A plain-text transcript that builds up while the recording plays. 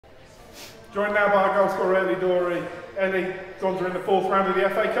Joined now by goalscorer Ellie Dorey. Ellie, Dons are in the 4th round of the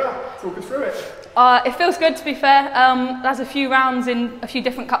FA Cup. Talk us through it. It feels good, to be fair. There's a few rounds in a few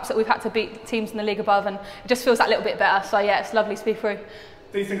different cups that we've had to beat teams in the league above, and it just feels that little bit better. So yeah, it's lovely to be through.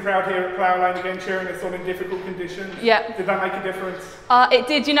 Decent crowd here at Plough Lane again, cheering us on in difficult conditions. Yeah. Did that make a difference? It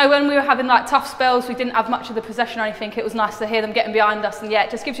did. You know, when we were having like tough spells, we didn't have much of the possession or anything. It was nice to hear them getting behind us, and yeah,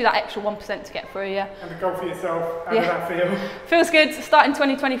 it just gives you that extra 1% to get through. Yeah. And the goal for yourself. How did that feel? Feels good. Starting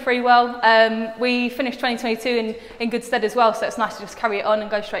 2023 well. We finished 2022 in good stead as well, so it's nice to just carry it on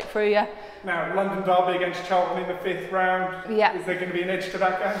and go straight through. Yeah. Now, London derby against Charlton in the 5th round. Yeah. Is there going to be an edge to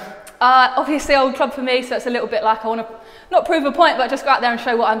that game? Obviously, old club for me, so it's a little bit like I want to not prove a point, but just go out there and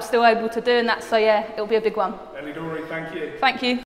show what I'm still able to do, and that. So yeah, it'll be a big one. Ellie Dorey, thank you. Thank you.